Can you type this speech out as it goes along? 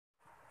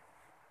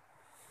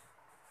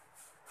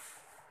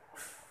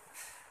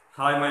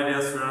Hi my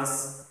dear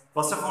students.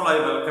 First of all, I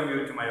welcome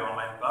you to my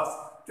online class.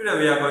 Today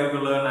we are going to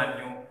learn a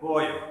new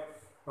poem,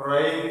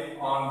 Rain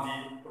on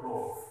the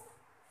Roof,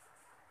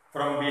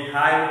 from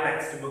behind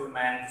textbook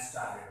 9th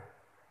standard.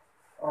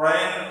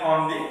 Rain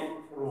on the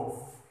roof.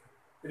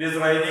 It is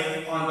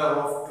raining on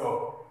the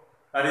rooftop.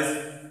 That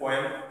is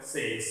poem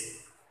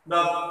says.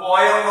 The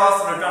poem was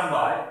written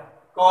by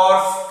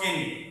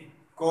KINNEY.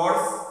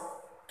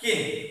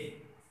 KINNEY.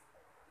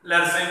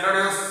 Let's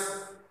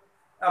introduce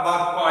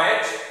about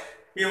poet.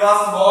 He was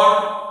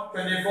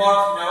born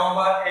 24th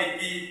November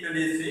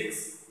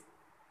 1826.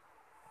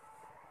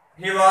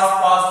 He was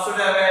passed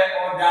away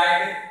or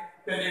died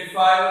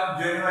 25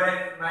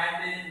 January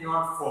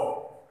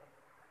 1904.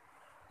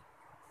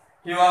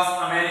 He was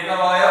American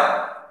lawyer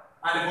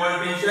and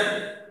politician,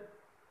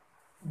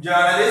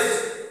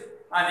 journalist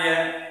and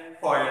a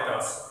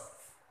poetess.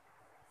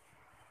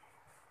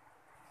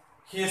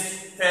 His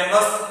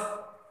famous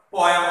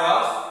poem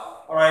was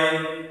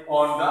Rain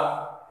on the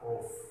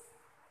Roof.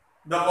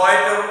 The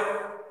poet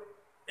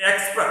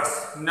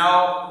expressed,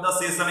 now the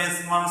season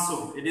is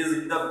monsoon. It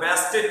is the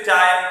best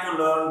time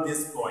to learn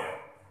this poem.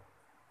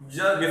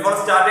 Before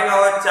starting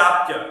our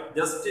chapter,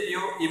 just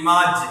you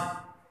imagine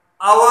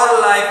our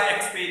life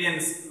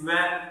experience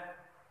when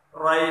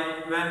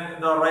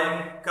the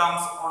rain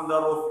comes on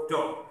the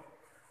rooftop.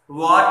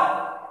 What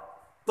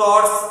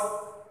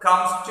thoughts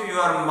comes to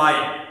your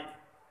mind?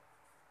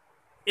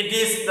 It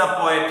is the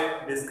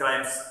poet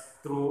describes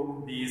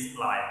through these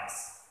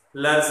lines.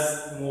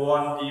 Let's move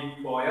on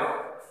the poem.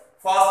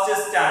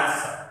 First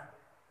stanza.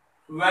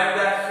 When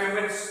the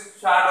humid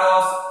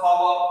shadows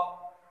hover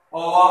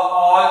over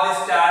all the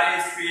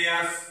starry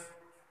spheres,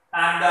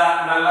 and the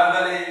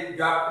melancholy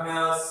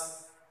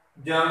darkness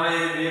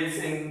generally weeps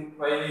in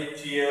rainy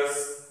tears,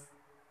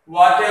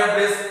 what a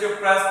bliss to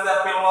press the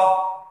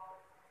pillow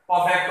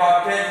of a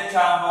cottage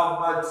chamber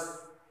bed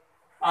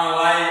and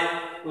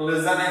lie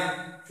listening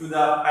to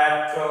the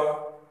patter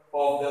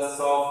of the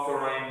soft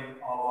rain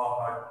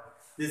overhead.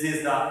 This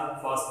is the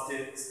first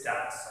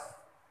stanza.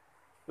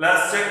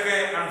 Let's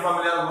check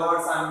unfamiliar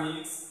words and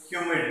meanings.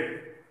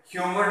 Humid.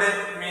 Humid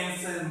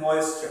means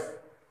moisture.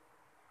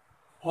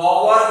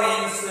 Hover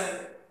means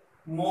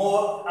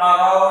move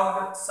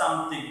around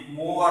something,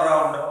 move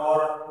around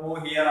or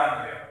move here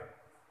and there.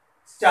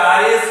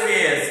 Starry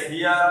spheres,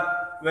 here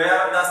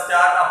where the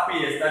star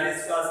appears, that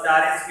is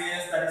starry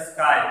spheres, that is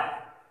sky.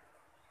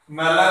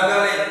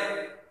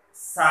 Melancholy,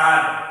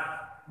 sad.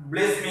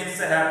 Bliss means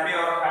happy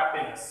or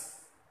happiness.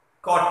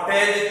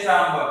 Cottage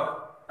chamber,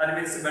 that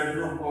means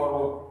bedroom or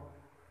room.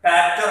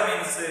 Patter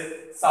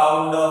means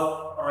sound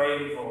of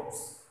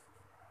raindrops.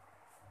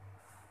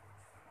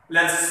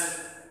 Let's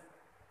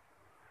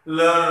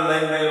learn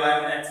line by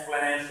line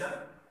explanation.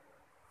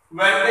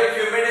 When the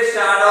humid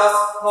shadows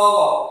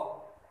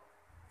hover,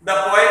 the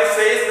poet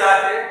says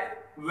that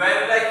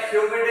when the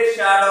humid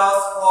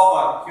shadows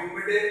hover,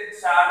 humid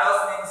shadows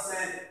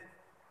means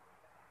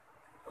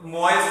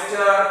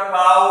moisture,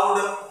 cloud,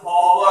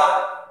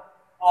 hover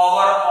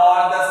over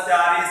all the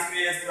starry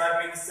spheres. That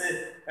means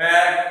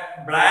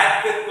a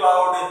black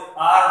cloud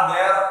are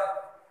there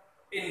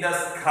in the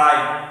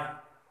sky.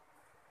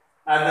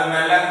 And the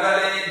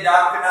melancholy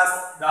darkness,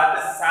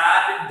 that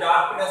sad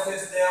darkness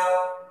is there,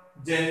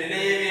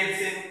 gently weeps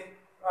in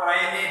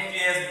rainy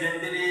tears,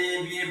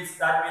 gently weeps,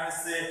 that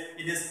means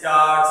it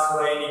starts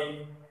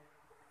raining.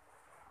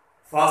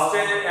 First a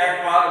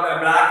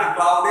black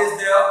cloud is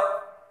there,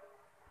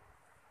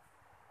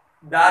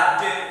 that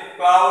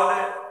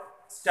cloud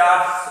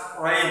starts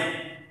raining.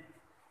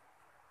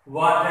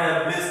 What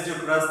a bliss to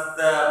press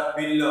the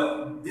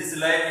pillow. This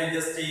line you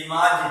just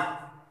imagine.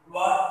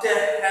 What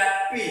a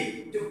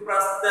happy to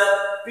press the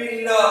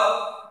pillow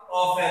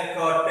of a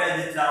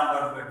cottage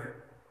chamber bed.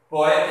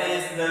 Poet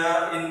is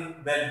there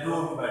in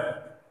bedroom.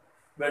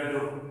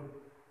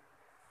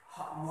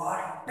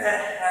 What a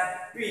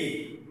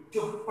happy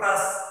to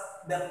press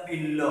the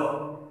pillow.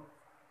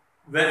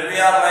 When we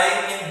are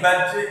lying in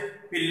bed,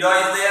 pillow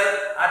is there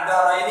at the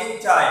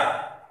raining time.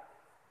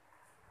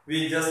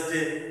 We just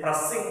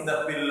pressing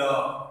the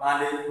pillow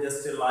and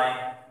just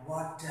lying.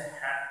 What a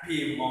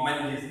happy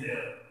moment is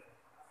there.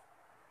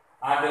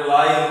 And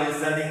lying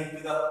listening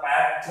to the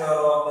patter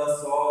of the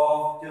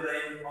soft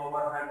rain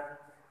overhead.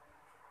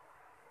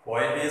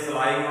 Poet is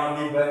lying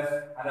on the bed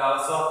and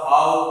also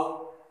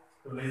how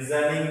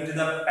listening to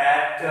the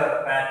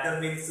patter. Patter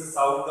means the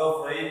sound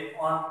of rain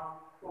on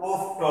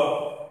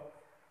rooftop.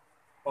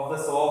 Of the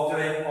soft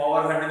rain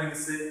overhead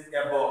means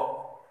above.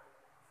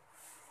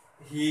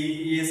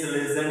 He is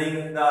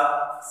listening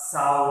the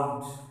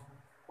sound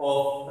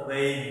of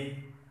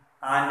rain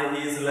and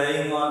he is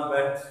lying on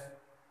bed.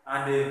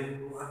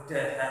 And what a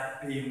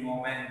happy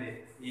moment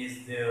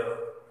is there.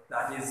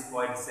 That is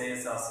what it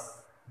says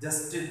us.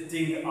 Just to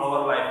think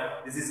our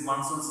life. This is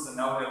monsoon season.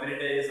 Now every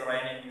day is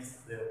raining is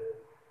there.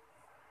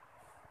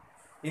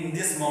 In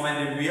this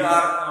moment we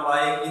are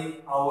lying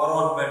in our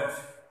own bed.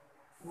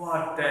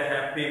 What a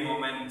happy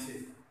moment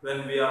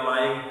when we are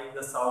lying.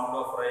 The sound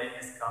of rain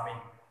is coming.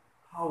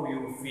 How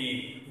you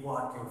feel,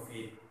 what you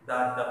feel.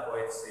 that the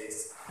poet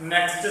says.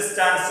 Next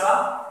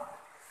stanza.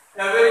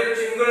 Every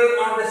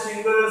jingle on the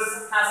shingles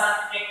has an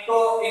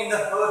echo in the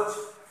heart,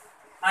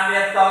 and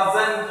a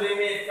thousand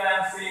dreamy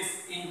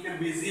fancies into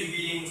busy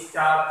beings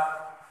start,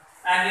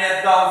 and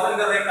a thousand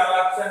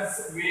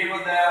recollections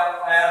weave their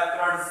air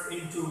threads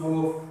into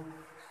woof,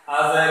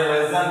 as I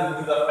listen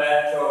to the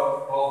patter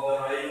of the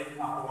rain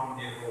upon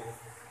the roof.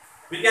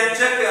 We can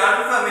check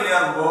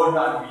unfamiliar word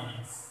and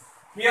meanings.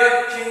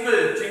 Here,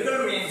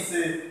 jingle means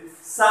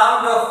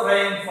sound of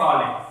rain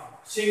falling.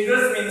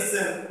 Shingles means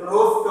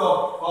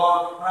rooftop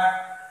or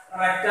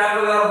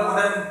rectangular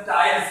wooden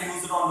tiles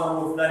used on the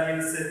roof. That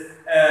means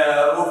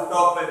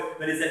rooftop,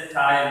 there is a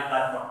tile,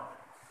 that one.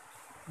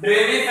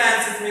 Dreamy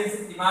fancies means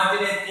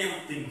imaginative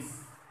things.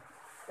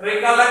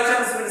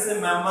 Recollections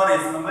means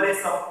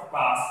memories of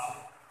past.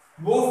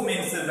 Woof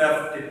means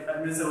left,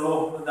 that means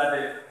rope.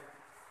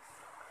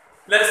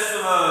 Let's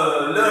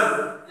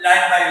learn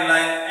line by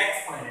line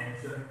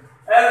explanation.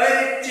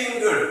 Every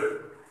jingle,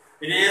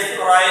 it is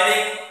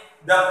raining.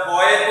 The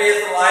poet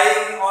is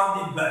lying on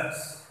the bed.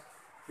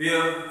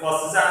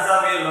 First stanza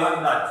we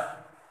learned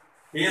that.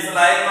 He is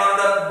lying on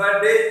the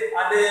bed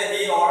and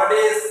he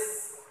already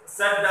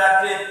said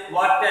that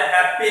what a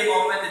happy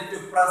moment to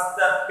press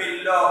the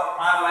pillow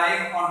and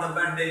lying on the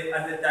bed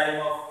at the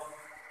time of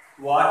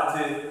what?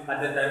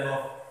 At the time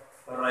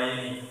of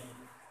raining.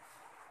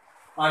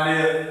 And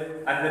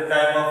at the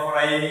time of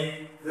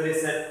raining, there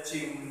is a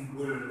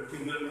jingle.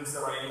 Jingle means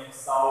raining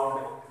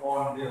sound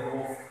on the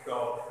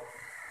rooftop.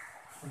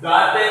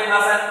 That time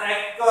has an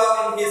echo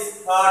in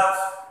his heart.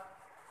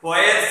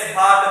 Poet's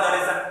heart, there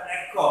is an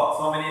echo.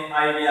 So many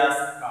ideas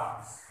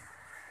comes.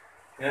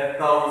 A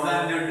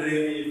thousand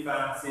dreamy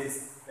fancies,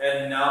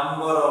 a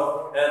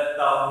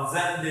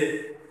thousand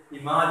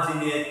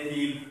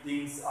imaginative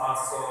things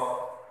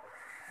also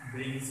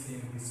brings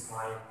in his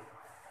mind.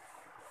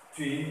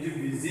 Into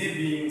busy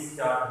beings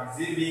start.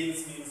 Busy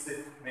beings means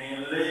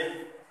mainly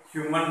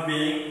human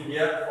being.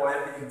 Here,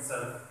 poet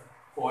himself.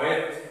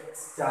 Poet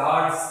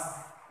starts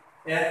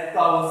a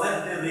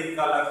thousand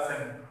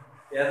recollections,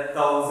 a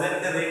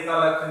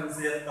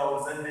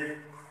thousand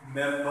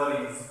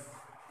memories.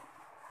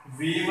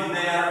 Weave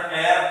their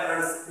air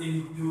threads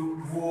into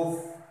woof.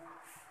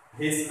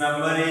 His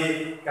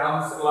memory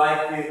comes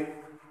like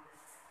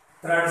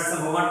threads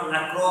woven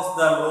across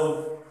the room.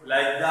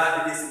 Like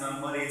that, his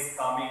memory is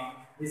coming.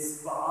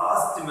 His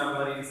past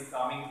memory is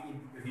coming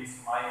into his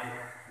mind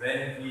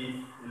when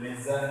he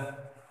listens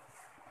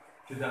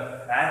to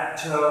the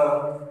patter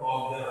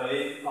of the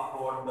rain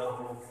upon the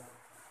roof.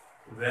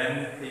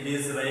 When it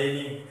is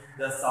raining,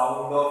 the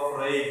sound of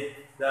rain,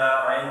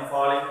 the rain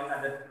falling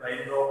and the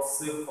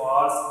raindrops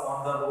falls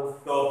on the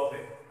rooftop,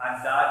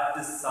 and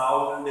that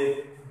sound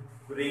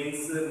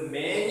brings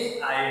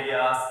many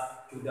ideas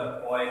to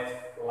the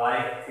poet,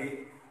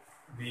 like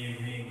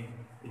weaving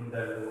in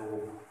the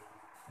loom.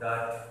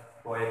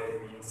 That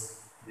poet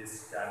means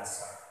this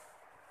stanza.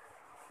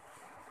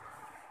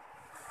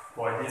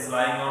 Poet is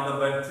lying on the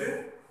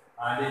bed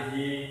and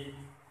he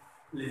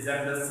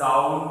listens to the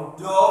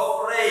sound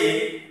of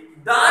rain.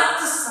 That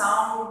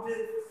sound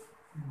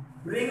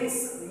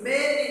brings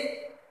many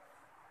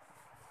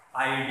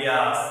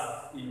ideas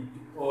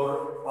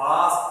or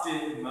past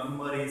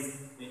memories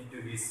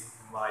into his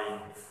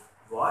mind.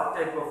 What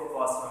type of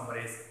past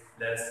memories?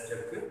 Let's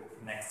check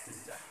next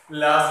stanza.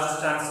 Last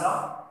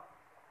stanza.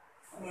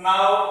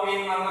 Now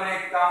in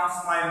memory comes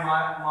my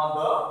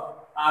mother,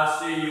 as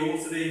she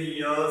used in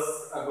years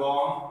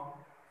agone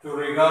to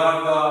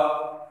regard the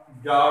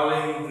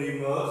darling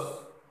dreamers.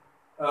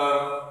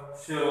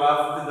 She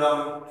left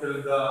them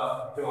till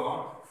the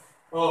dawn.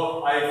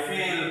 Oh, I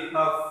feel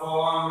her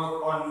fond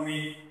look on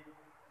me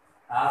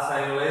as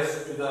I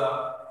listen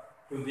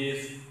to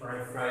this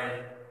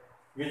refrain,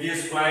 which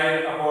is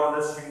played upon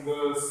the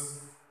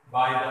shingles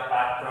by the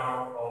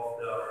pattern of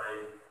the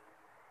rain.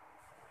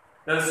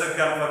 Let's look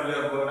at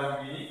familiar word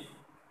and meaning.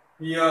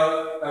 Here,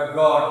 a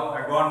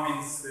god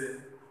means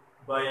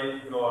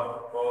by God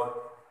or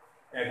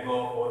ego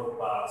or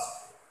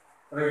past.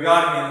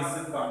 Regard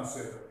means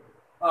consider.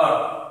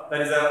 Or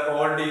that is an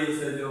old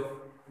usage of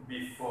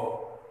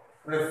before.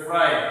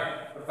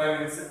 Refrain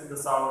means the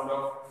sound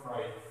of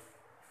right.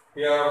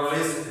 Here,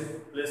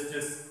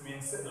 list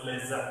means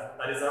listen.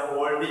 That is an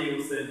old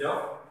usage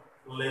of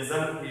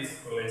listen is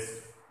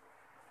list.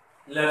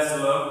 Let's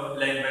learn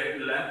line by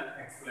line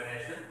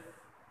explanation.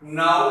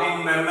 Now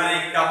in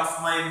memory comes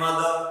my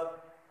mother.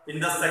 In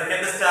the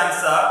second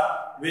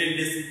stanza, we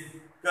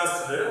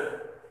discussed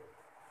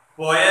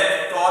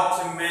poet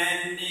thought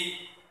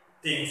many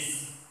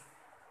things.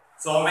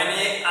 So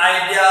many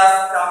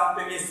ideas come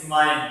to his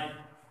mind.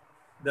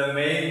 The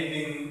main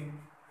thing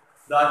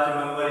that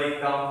memory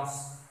comes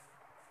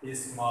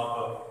is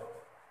mother.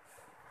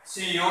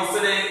 She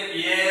used it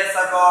years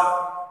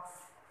ago.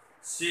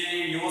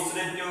 She used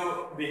it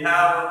to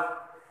behave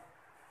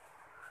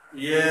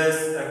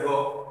years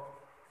ago.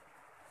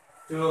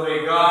 To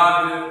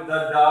regard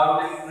the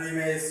darling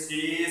dreamers,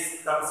 she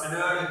is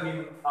considered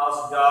him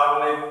as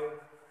darling.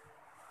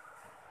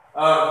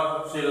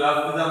 She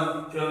left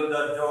them till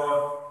the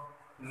dawn.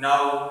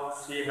 Now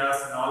she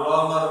has no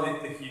longer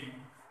with him.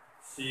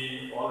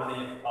 She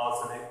already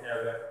passed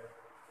away.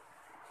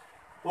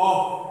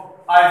 Oh,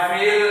 I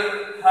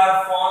feel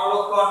her fond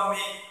look on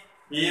me.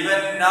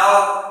 Even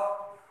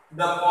now,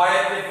 the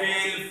poet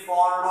feels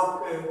fond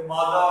look.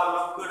 Mother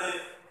looked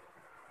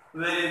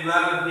very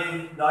well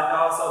him. That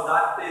also,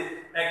 that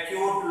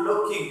acute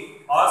looking.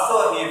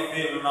 Also, he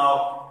feel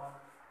now.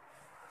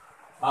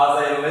 As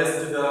I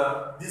listened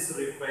to this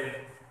refrain,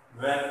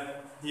 when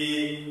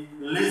he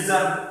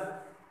listened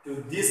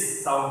to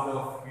this sound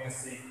of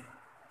music,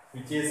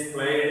 which is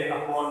played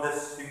upon the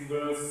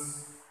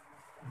shingles,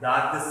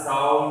 that the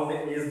sound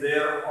is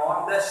there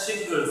on the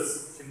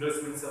shingles.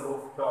 Shingles means a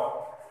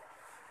rooftop.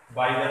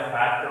 By the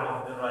pattern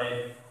of the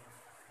rain.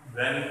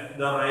 When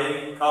the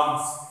rain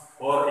comes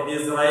or it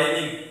is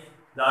raining,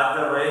 that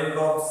the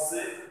raindrops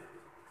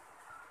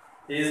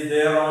is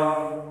there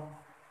on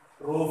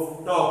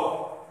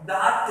rooftop.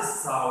 That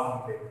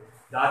sound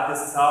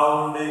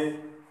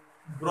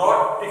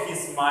brought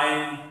his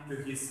mind to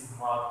his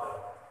mother.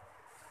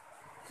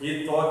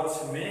 He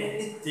thought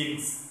many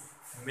things,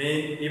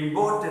 many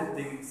important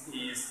things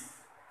is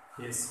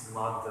his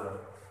mother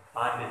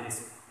and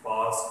his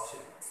past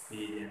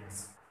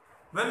experience.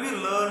 When we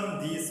learn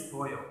this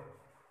poem,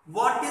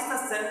 what is the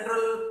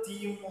central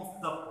theme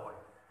of the poem?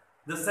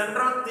 The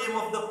central theme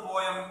of the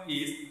poem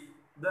is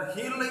the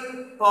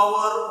healing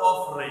power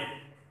of rain.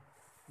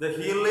 The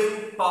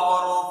healing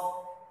power of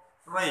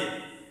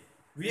rain.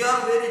 We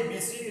are very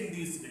busy in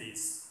these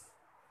days.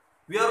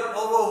 We are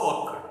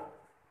overworked.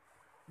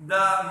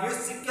 The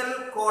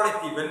musical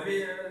quality, when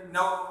we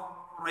now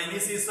rainy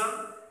season,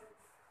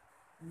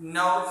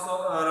 now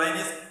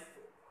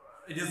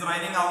it is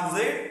raining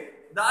outside.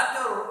 That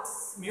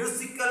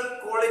musical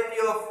quality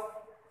of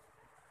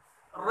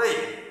rain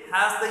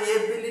has the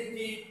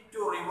ability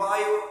to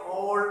revive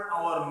all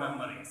our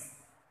memories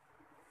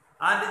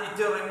and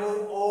it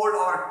remove all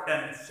our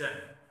tension.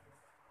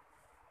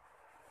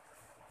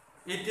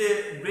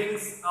 It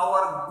brings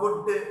our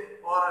good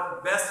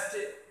or best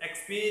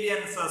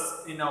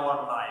experiences in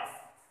our life.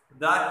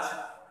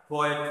 That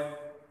poet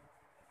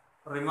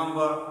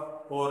remember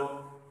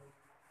or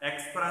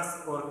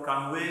express or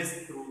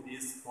conveys through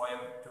this poem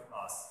to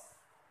us.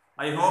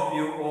 I hope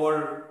you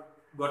all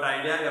got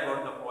idea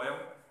about the poem.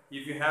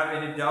 If you have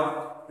any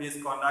doubt,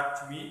 please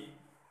contact me.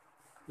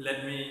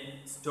 Let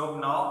me stop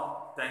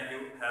now. Thank you.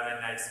 Have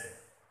a nice day.